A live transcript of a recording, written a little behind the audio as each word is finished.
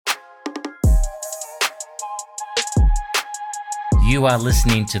You are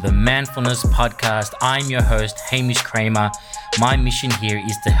listening to the Manfulness Podcast. I'm your host, Hamish Kramer. My mission here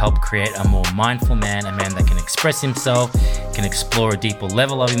is to help create a more mindful man, a man that can express himself, can explore a deeper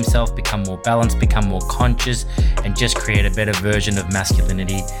level of himself, become more balanced, become more conscious, and just create a better version of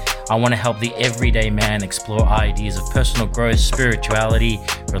masculinity. I want to help the everyday man explore ideas of personal growth, spirituality,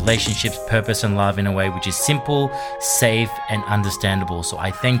 relationships, purpose, and love in a way which is simple, safe, and understandable. So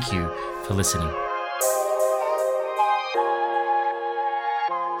I thank you for listening.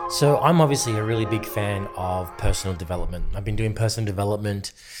 So I'm obviously a really big fan of personal development. I've been doing personal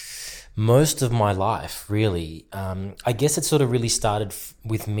development most of my life, really. I guess it sort of really started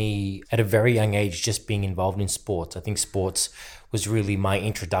with me at a very young age, just being involved in sports. I think sports was really my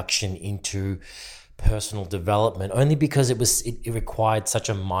introduction into personal development, only because it required such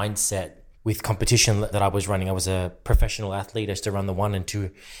a mindset with competition that I was running. I was a professional athlete. I used to run the 100 and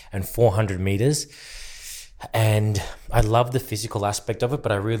 200 and 400 meters. And I love the physical aspect of it,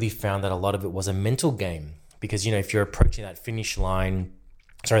 but I really found that a lot of it was a mental game because, if you're approaching that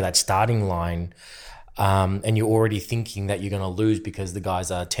that starting line, and you're already thinking that you're going to lose because the guys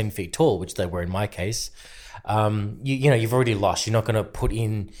are 10 feet tall, which they were in my case, you've already lost. You're not going to put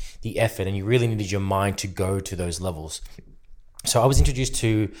in the effort, and you really needed your mind to go to those levels. So I was introduced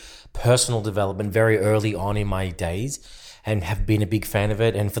to personal development very early on in my days, and have been a big fan of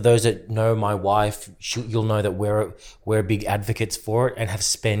it. And for those that know my wife, you'll know that we're big advocates for it and have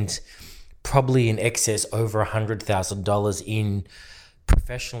spent probably in excess over $100,000 in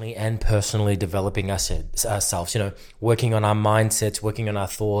professionally and personally developing ourselves, working on our mindsets, working on our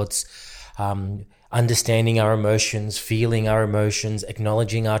thoughts, understanding our emotions, feeling our emotions,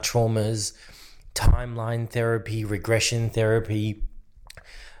 acknowledging our traumas, timeline therapy, regression therapy.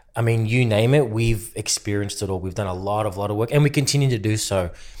 I mean, you name it, we've experienced it all. We've done a lot of work, and we continue to do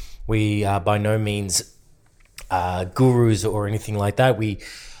so. We are by no means gurus or anything like that.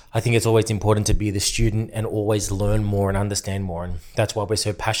 I think it's always important to be the student and always learn more and understand more. And that's why we're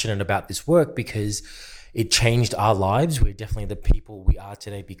so passionate about this work, because it changed our lives. We're definitely the people we are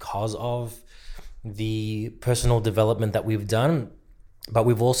today because of the personal development that we've done. But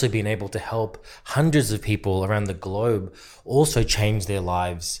we've also been able to help hundreds of people around the globe also change their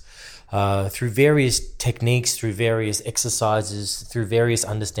lives through various techniques, through various exercises, through various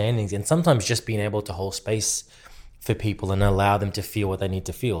understandings, and sometimes just being able to hold space for people and allow them to feel what they need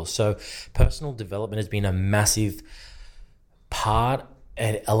to feel. So personal development has been a massive part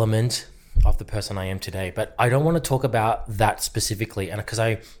and element of the person I am today. But I don't want to talk about that specifically, and because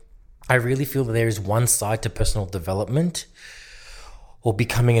I really feel that there is one side to personal development or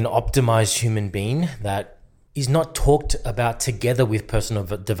becoming an optimized human being that is not talked about together with personal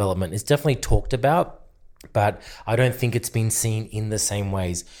development. It's definitely talked about, but I don't think it's been seen in the same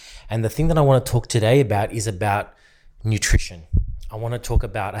ways. And the thing that I want to talk today about is about nutrition. I want to talk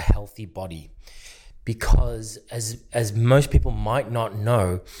about a healthy body, because as most people might not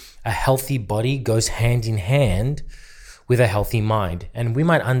know, a healthy body goes hand in hand with a healthy mind. And we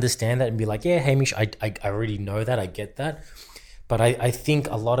might understand that and be like, yeah, Hamish, I already know that, I get that. But I think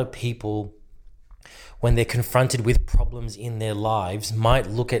a lot of people, when they're confronted with problems in their lives, might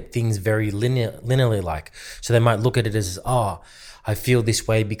look at things very linearly like. So they might look at it as, I feel this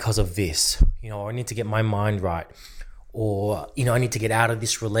way because of this. I need to get my mind right. Or, I need to get out of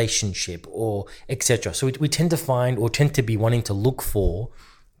this relationship, or etc. So we tend to be wanting to look for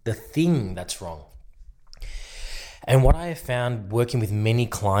the thing that's wrong. And what I have found working with many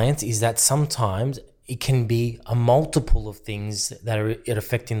clients is that sometimes it can be a multiple of things that are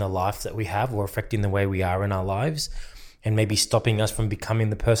affecting the life that we have, or affecting the way we are in our lives, and maybe stopping us from becoming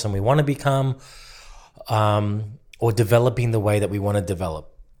the person we want to become, or developing the way that we want to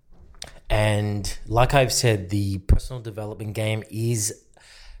develop. And like I've said, the personal development game is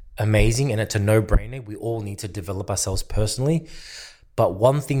amazing, and it's a no-brainer. We all need to develop ourselves personally. But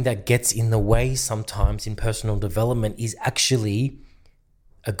one thing that gets in the way sometimes in personal development is actually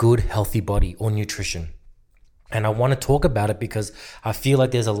a good, healthy body or nutrition. And I want to talk about it because I feel like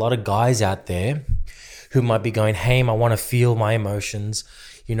there's a lot of guys out there who might be going, hey, I want to feel my emotions.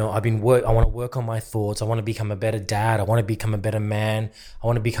 I want to work on my thoughts. I want to become a better dad. I want to become a better man. I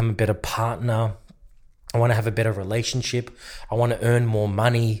want to become a better partner. I want to have a better relationship. I want to earn more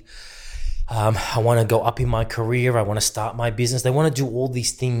money. I want to go up in my career. I want to start my business. They want to do all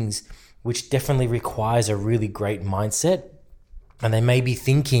these things, which definitely requires a really great mindset. And they may be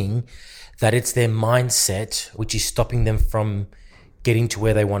thinking that it's their mindset which is stopping them from getting to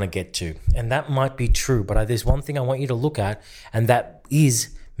where they want to get to. And that might be true, but there's one thing I want you to look at, and that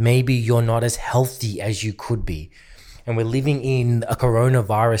is maybe you're not as healthy as you could be. And we're living in a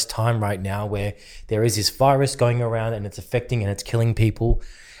coronavirus time right now where there is this virus going around and it's affecting and it's killing people.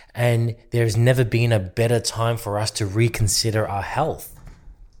 And there's never been a better time for us to reconsider our health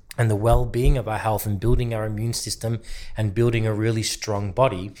and the well-being of our health and building our immune system and building a really strong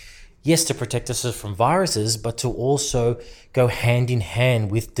body. Yes, to protect us from viruses, but to also go hand in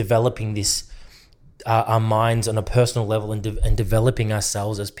hand with developing this, our minds on a personal level and developing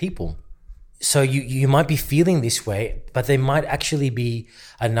ourselves as people. So you might be feeling this way, but there might actually be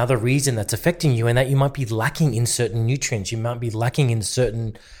another reason that's affecting you, and that you might be lacking in certain nutrients. You might be lacking in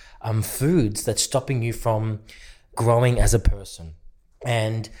certain foods that's stopping you from growing as a person.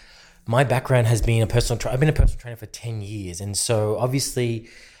 And my background has been I've been a personal trainer for 10 years. And so obviously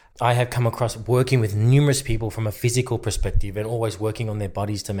I have come across working with numerous people from a physical perspective and always working on their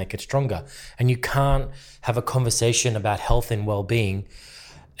bodies to make it stronger. And you can't have a conversation about health and well-being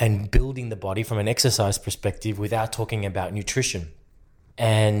and building the body from an exercise perspective without talking about nutrition.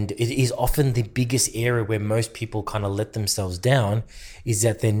 And it is often the biggest area where most people kind of let themselves down, is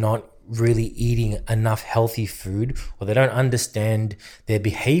that they're not really eating enough healthy food, or they don't understand their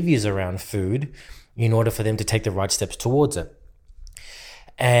behaviors around food in order for them to take the right steps towards it.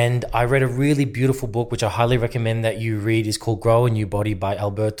 And I read a really beautiful book, which I highly recommend that you read. It's called Grow a New Body by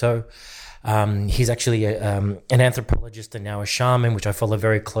Alberto. He's actually an anthropologist and now a shaman, which I follow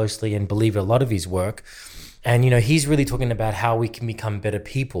very closely and believe a lot of his work. And, he's really talking about how we can become better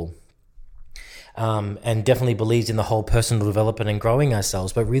people. And definitely believes in the whole personal development and growing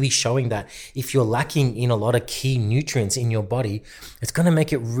ourselves, but really showing that if you're lacking in a lot of key nutrients in your body, it's going to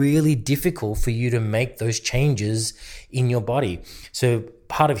make it really difficult for you to make those changes in your body. So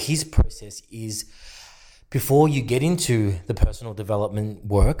part of his process is, before you get into the personal development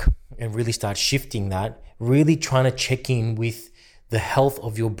work and really start shifting that, really trying to check in with the health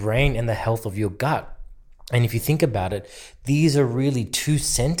of your brain and the health of your gut. And if you think about it, these are really two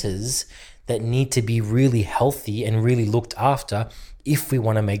centers that need to be really healthy and really looked after if we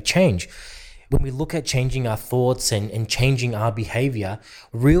want to make change. When we look at changing our thoughts and changing our behavior,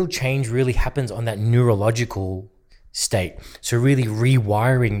 real change really happens on that neurological state. So really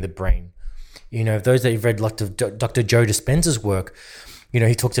rewiring the brain. Those that you've read Dr. Joe Dispenza's work,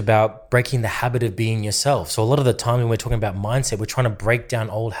 he talks about breaking the habit of being yourself. So a lot of the time when we're talking about mindset, we're trying to break down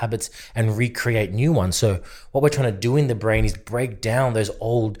old habits and recreate new ones. So what we're trying to do in the brain is break down those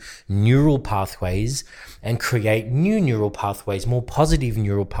old neural pathways and create new neural pathways, more positive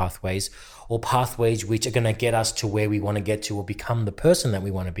neural pathways, or pathways which are going to get us to where we want to get to or become the person that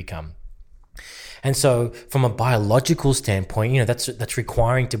we want to become. And so from a biological standpoint, that's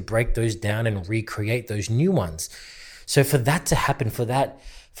requiring to break those down and recreate those new ones. So for that to happen, for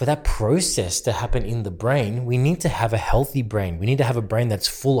that process to happen in the brain, we need to have a healthy brain. We need to have a brain that's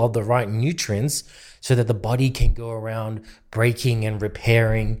full of the right nutrients so that the body can go around breaking and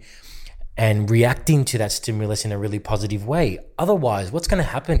repairing and reacting to that stimulus in a really positive way. Otherwise, what's going to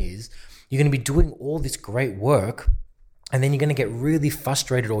happen is you're going to be doing all this great work, and then you're going to get really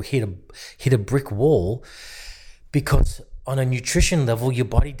frustrated or hit a brick wall, because on a nutrition level, your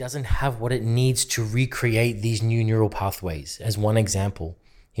body doesn't have what it needs to recreate these new neural pathways, as one example.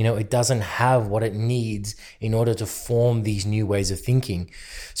 It doesn't have what it needs in order to form these new ways of thinking.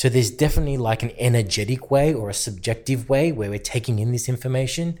 So there's definitely like an energetic way or a subjective way where we're taking in this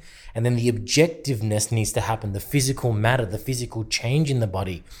information, and then the objectiveness needs to happen, the physical matter, the physical change in the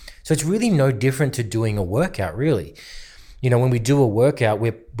body. So it's really no different to doing a workout, really. When we do a workout,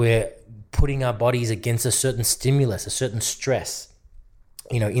 we're putting our bodies against a certain stimulus, a certain stress,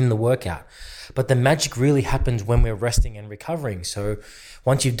 in the workout. But the magic really happens when we're resting and recovering. So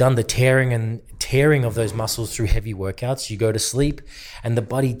once you've done the tearing of those muscles through heavy workouts, you go to sleep, and the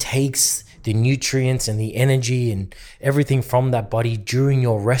body takes the nutrients and the energy and everything from that body during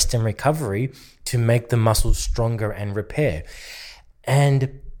your rest and recovery to make the muscles stronger and repair.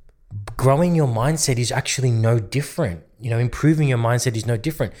 And growing your mindset is actually no different. Improving your mindset is no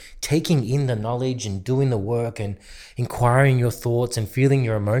different. Taking in the knowledge and doing the work and inquiring your thoughts and feeling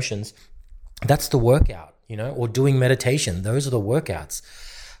your emotions, that's the workout, or doing meditation. Those are the workouts.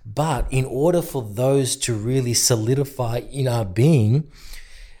 But in order for those to really solidify in our being,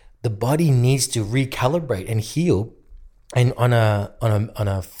 the body needs to recalibrate and heal, and on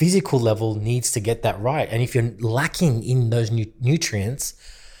a physical level needs to get that right. And if you're lacking in those nutrients,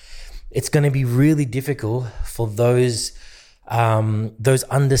 it's going to be really difficult for those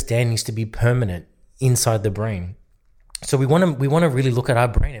understandings to be permanent inside the brain. So we want to really look at our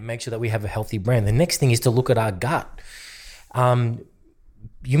brain and make sure that we have a healthy brain. The next thing is to look at our gut.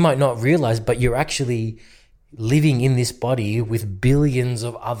 You might not realize, but you're actually living in this body with billions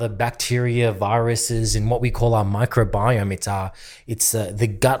of other bacteria, viruses, and what we call our microbiome. It's the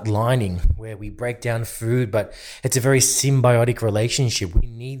gut lining where we break down food, but it's a very symbiotic relationship. We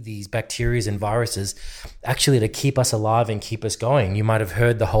need these bacteria and viruses actually to keep us alive and keep us going. You might have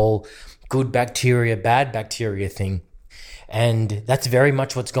heard the whole good bacteria, bad bacteria thing. And that's very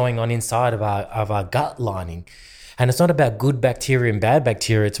much what's going on inside of our gut lining. And it's not about good bacteria and bad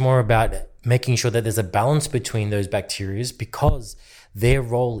bacteria. It's more about making sure that there's a balance between those bacteria, because their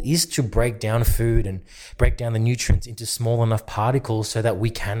role is to break down food and break down the nutrients into small enough particles so that we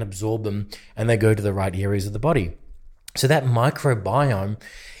can absorb them and they go to the right areas of the body. So that microbiome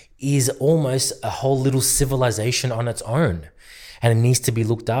is almost a whole little civilization on its own, and it needs to be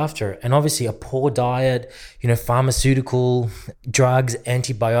looked after. And obviously a poor diet, pharmaceutical, drugs,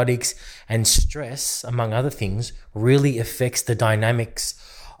 antibiotics, and stress, among other things, really affects the dynamics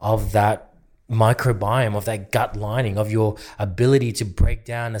of that microbiome, of that gut lining, of your ability to break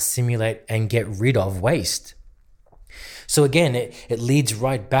down, assimilate, and get rid of waste. So again, it leads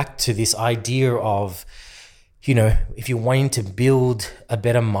right back to this idea of, if you're wanting to build a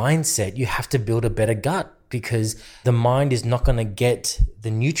better mindset, you have to build a better gut, because the mind is not going to get the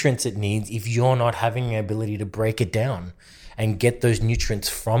nutrients it needs if you're not having the ability to break it down and get those nutrients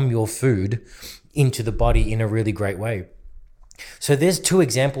from your food into the body in a really great way. So there's 2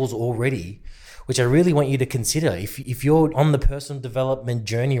 examples already, which I really want you to consider. If you're on the personal development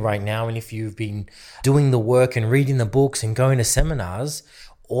journey right now, and if you've been doing the work and reading the books and going to seminars,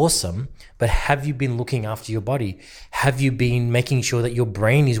 awesome. But have you been looking after your body? Have you been making sure that your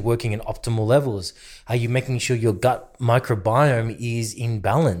brain is working at optimal levels? Are you making sure your gut microbiome is in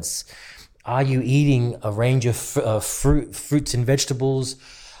balance? Are you eating a range of fruits and vegetables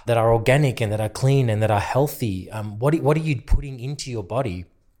that are organic and that are clean and that are healthy? What are you putting into your body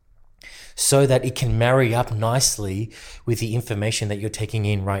so that it can marry up nicely with the information that you're taking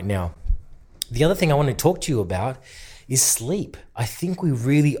in right now? The other thing I want to talk to you about is sleep. I think we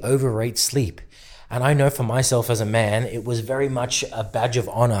really overrate sleep. And I know for myself as a man, it was very much a badge of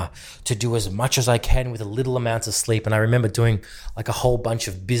honor to do as much as I can with a little amounts of sleep. And I remember doing like a whole bunch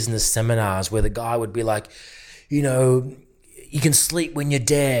of business seminars where the guy would be like, you can sleep when you're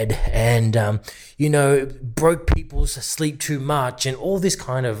dead, and, broke people sleep too much, and all this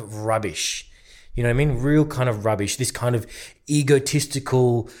kind of rubbish. You know what I mean? Real kind of rubbish, this kind of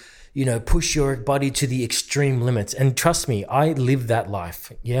egotistical, push your body to the extreme limits. And trust me, I lived that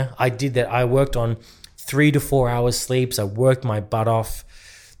life. Yeah, I did that. I worked on 3 to 4 hours sleeps. I worked my butt off.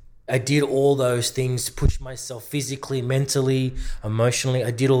 I did all those things to push myself physically, mentally, emotionally.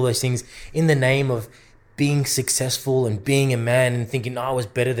 I did all those things in the name of being successful and being a man and thinking I was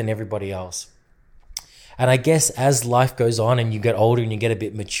better than everybody else. And I guess as life goes on and you get older and you get a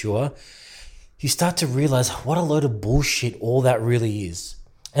bit mature, you start to realize what a load of bullshit all that really is.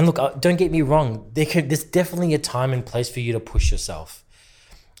 And look, don't get me wrong, there's definitely a time and place for you to push yourself.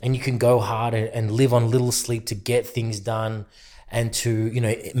 And you can go hard and live on little sleep to get things done and to,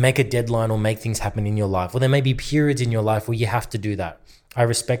 make a deadline or make things happen in your life. Well, there may be periods in your life where you have to do that. I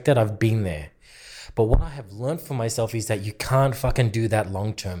respect that. I've been there. But what I have learned for myself is that you can't fucking do that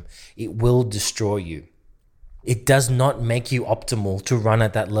long term. It will destroy you. It does not make you optimal to run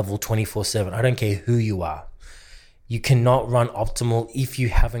at that level 24/7. I don't care who you are. You cannot run optimal if you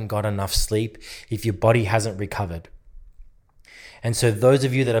haven't got enough sleep, if your body hasn't recovered. And so those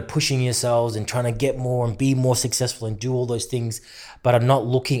of you that are pushing yourselves and trying to get more and be more successful and do all those things, but are not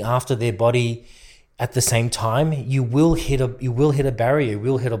looking after their body at the same time, you will hit a barrier, you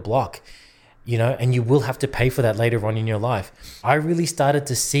will hit a block. And you will have to pay for that later on in your life. I really started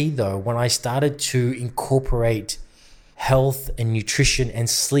to see, though, when I started to incorporate health and nutrition and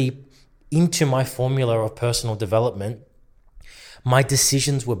sleep into my formula of personal development, my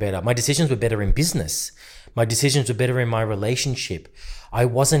decisions were better. My decisions were better in business. My decisions were better in my relationship. I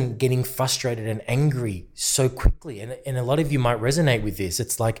wasn't getting frustrated and angry so quickly. And a lot of you might resonate with this.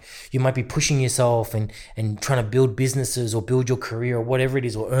 It's like you might be pushing yourself and trying to build businesses or build your career or whatever it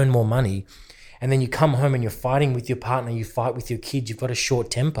is, or earn more money. And then you come home and you're fighting with your partner, you fight with your kids, you've got a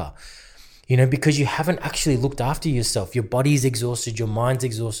short temper, because you haven't actually looked after yourself. Your body's exhausted, your mind's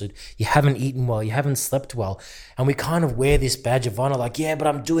exhausted, you haven't eaten well, you haven't slept well. And we kind of wear this badge of honor like, yeah, but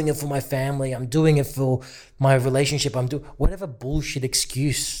I'm doing it for my family, I'm doing it for my relationship, I'm doing whatever bullshit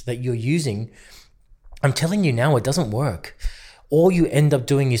excuse that you're using. I'm telling you now, it doesn't work. All you end up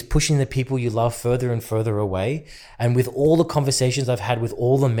doing is pushing the people you love further and further away. And with all the conversations I've had with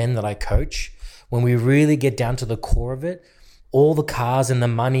all the men that I coach, when we really get down to the core of it, all the cars and the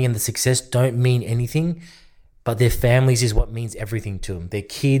money and the success don't mean anything, but their families is what means everything to them. Their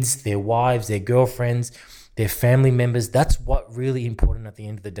kids, their wives, their girlfriends, their family members. That's what really important at the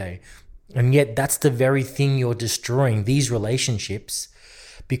end of the day. And yet that's the very thing you're destroying, these relationships,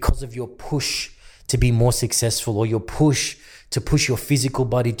 because of your push to be more successful, or your push to push your physical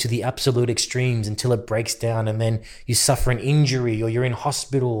body to the absolute extremes until it breaks down, and then you suffer an injury, or you're in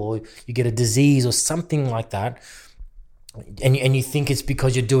hospital, or you get a disease or something like that. And you think it's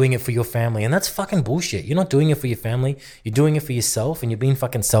because you're doing it for your family. And that's fucking bullshit. You're not doing it for your family. You're doing it for yourself, and you're being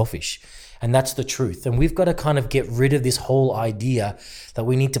fucking selfish. And that's the truth. And we've got to kind of get rid of this whole idea that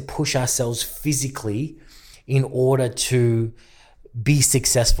we need to push ourselves physically in order to be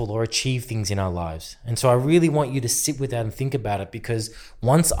successful or achieve things in our lives. And so I really want you to sit with that and think about it, because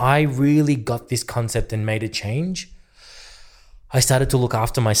once I really got this concept and made a change, I started to look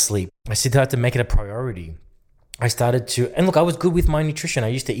after my sleep. I started to make it a priority. I started to, and look, I was good with my nutrition. I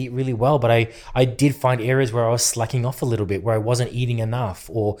used to eat really well, but I did find areas where I was slacking off a little bit, where I wasn't eating enough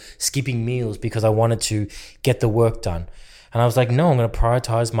or skipping meals because I wanted to get the work done. And I was like, no, I'm going to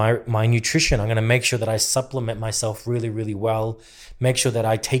prioritize my nutrition. I'm going to make sure that I supplement myself really, really well, make sure that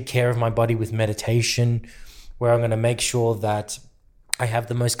I take care of my body with meditation, where I'm going to make sure that I have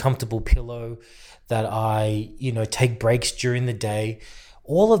the most comfortable pillow, that I, take breaks during the day.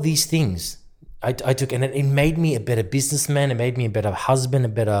 All of these things I took, and it made me a better businessman. It made me a better husband, a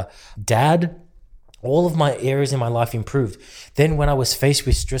better dad. All of my areas in my life improved. Then when I was faced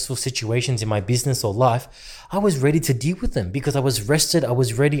with stressful situations in my business or life, I was ready to deal with them because I was rested, I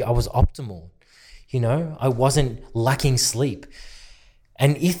was ready, I was optimal. I wasn't lacking sleep.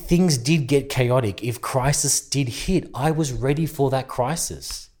 And if things did get chaotic, if crisis did hit, I was ready for that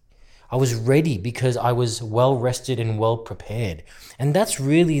crisis. I was ready because I was well rested and well prepared. And that's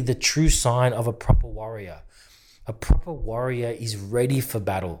really the true sign of a proper warrior. A proper warrior is ready for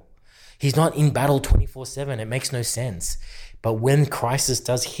battle. He's not in battle 24/7. It makes no sense. But when crisis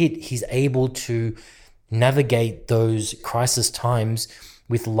does hit, he's able to navigate those crisis times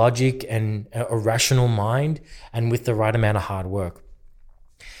with logic and a rational mind, and with the right amount of hard work.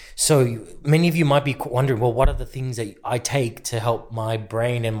 So many of you might be wondering, well, what are the things that I take to help my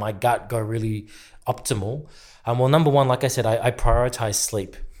brain and my gut go really optimal? Well, number one, like I said, I prioritize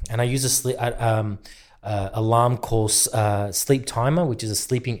sleep, and I use a sleep alarm called Sleep Timer, which is a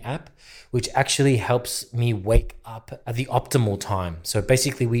sleeping app, which actually helps me wake up at the optimal time. So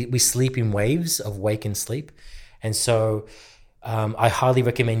basically, we sleep in waves of wake and sleep, and so I highly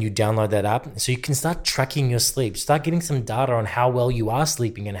recommend you download that app so you can start tracking your sleep, start getting some data on how well you are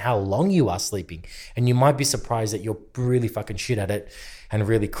sleeping and how long you are sleeping. And you might be surprised that you're really fucking shit at it and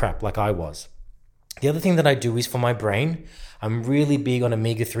really crap like I was. The other thing that I do is for my brain, I'm really big on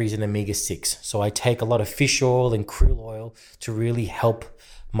omega-3s and omega-6. So I take a lot of fish oil and krill oil to really help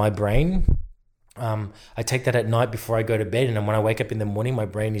my brain. I take that at night before I go to bed, and then when I wake up in the morning, my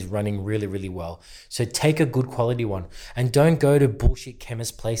brain is running really, really well. So take a good quality one, and don't go to bullshit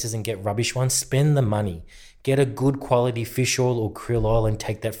chemist places and get rubbish ones. Spend the money. Get a good quality fish oil or krill oil and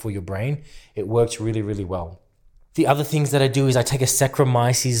take that for your brain. It works really, really well. The other things that I do is I take a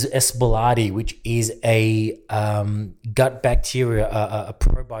Saccharomyces esboulardii, which is a gut bacteria, a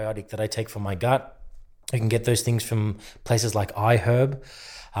probiotic that I take for my gut. You can get those things from places like iHerb.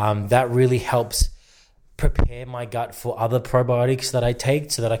 That really helps prepare my gut for other probiotics that I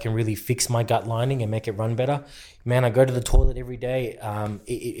take so that I can really fix my gut lining and make it run better. Man, I go to the toilet every day.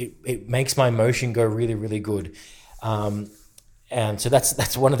 It makes my motion go really, really good. And so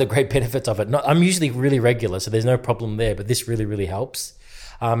that's one of the great benefits of it. I'm usually really regular, so there's no problem there, but this really, really helps.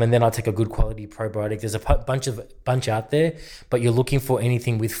 And then I'll take a good quality probiotic. There's a bunch out there, but you're looking for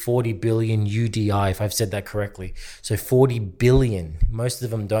anything with 40 billion UDI, if I've said that correctly. So 40 billion. Most of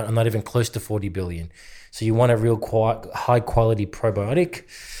them don't. I'm not even close to 40 billion. So you want a real high quality probiotic.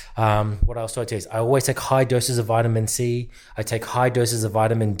 What else do I take? I always take high doses of vitamin C. I take high doses of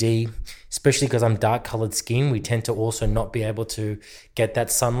vitamin D, especially because I'm dark colored skin. We tend to also not be able to get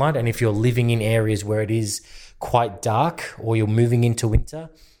that sunlight. And if you're living in areas where it is quite dark or you're moving into winter,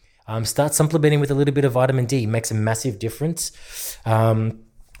 start supplementing with a little bit of vitamin D. It makes a massive difference.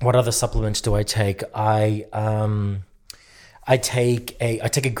 What other supplements do I take? I take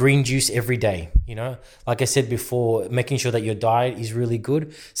a green juice every day. Like I said before, making sure that your diet is really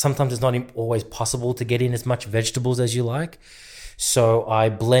good. Sometimes it's not always possible to get in as much vegetables as you like. So I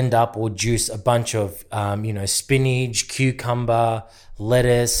blend up or juice a bunch of, spinach, cucumber,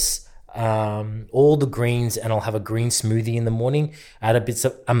 lettuce, all the greens, and I'll have a green smoothie in the morning. Add a bit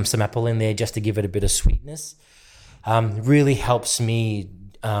of some apple in there just to give it a bit of sweetness. Really helps me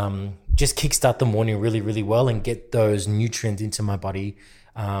just kickstart the morning really, really well and get those nutrients into my body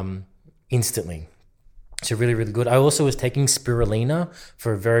instantly. So really, really good. I also was taking spirulina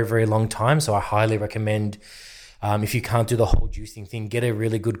for a very, very long time. So I highly recommend, if you can't do the whole juicing thing, get a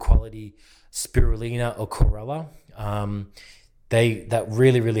really good quality spirulina or chlorella. That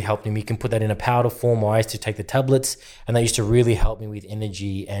really, really helped me. You can put that in a powder form, or I used to take the tablets, and they used to really help me with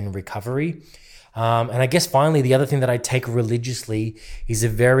energy and recovery. And I guess finally, the other thing that I take religiously is a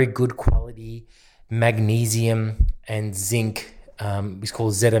very good quality magnesium and zinc. It's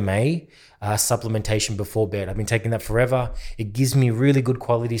called ZMA supplementation before bed. I've been taking that forever. It gives me really good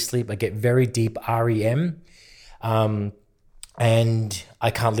quality sleep. I get very deep REM. And I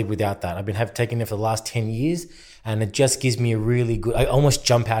can't live without that. I've been taking it for the last 10 years, and it just gives me a really good, I almost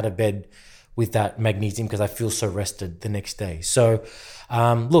jump out of bed with that magnesium because I feel so rested the next day. So,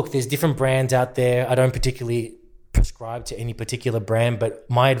 look, there's different brands out there. I don't particularly prescribe to any particular brand, but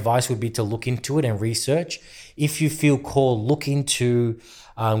my advice would be to look into it and research. If you feel called, look into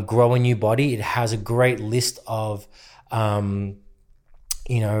Growing Your Body. It has a great list of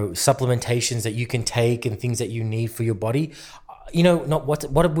supplementations that you can take and things that you need for your body.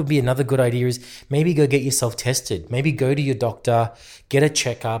 What would be another good idea is maybe go get yourself tested. Maybe go to your doctor, get a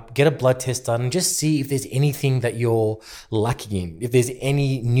checkup, get a blood test done, and just see if there's anything that you're lacking in, if there's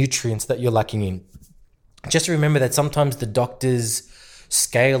any nutrients that you're lacking in. Just remember that sometimes the doctor's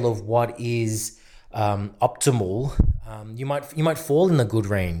scale of what is optimal, you might fall in the good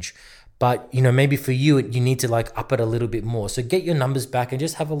range. But, maybe for you, you need to up it a little bit more. So get your numbers back and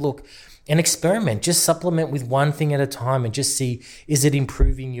just have a look and experiment. Just supplement with one thing at a time and just see, is it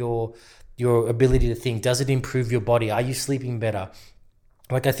improving your ability to think? Does it improve your body? Are you sleeping better?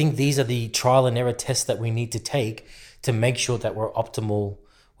 I think these are the trial and error tests that we need to take to make sure that we're optimal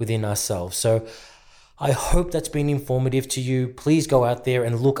within ourselves. So I hope that's been informative to you. Please go out there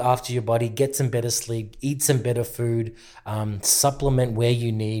and look after your body, get some better sleep, eat some better food, supplement where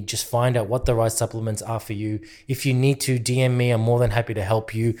you need. Just find out what the right supplements are for you. If you need to, DM me. I'm more than happy to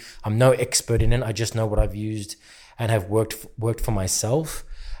help you. I'm no expert in it. I just know what I've used and have worked for myself.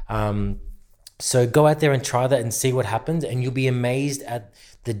 So go out there and try that and see what happens, and you'll be amazed at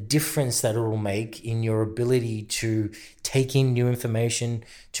the difference that it will make in your ability to take in new information,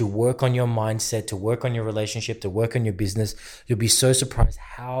 to work on your mindset, to work on your relationship, to work on your business. You'll be so surprised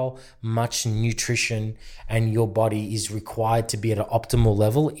how much nutrition and your body is required to be at an optimal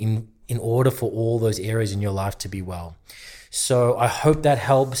level in order for all those areas in your life to be well. So I hope that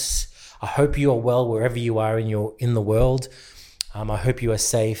helps. I hope you are well wherever you are in the world. I hope you are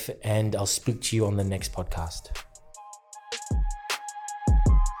safe, and I'll speak to you on the next podcast.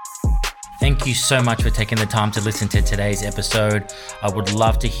 Thank you so much for taking the time to listen to today's episode. I would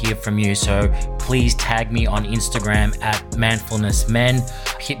love to hear from you. So please tag me on Instagram at manfulnessmen.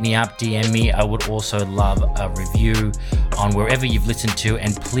 Hit me up, DM me. I would also love a review on wherever you've listened to.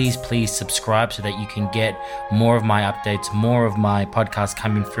 And please subscribe so that you can get more of my updates, more of my podcasts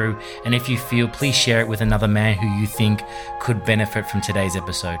coming through. And if you feel, please share it with another man who you think could benefit from today's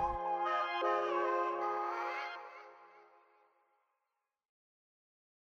episode.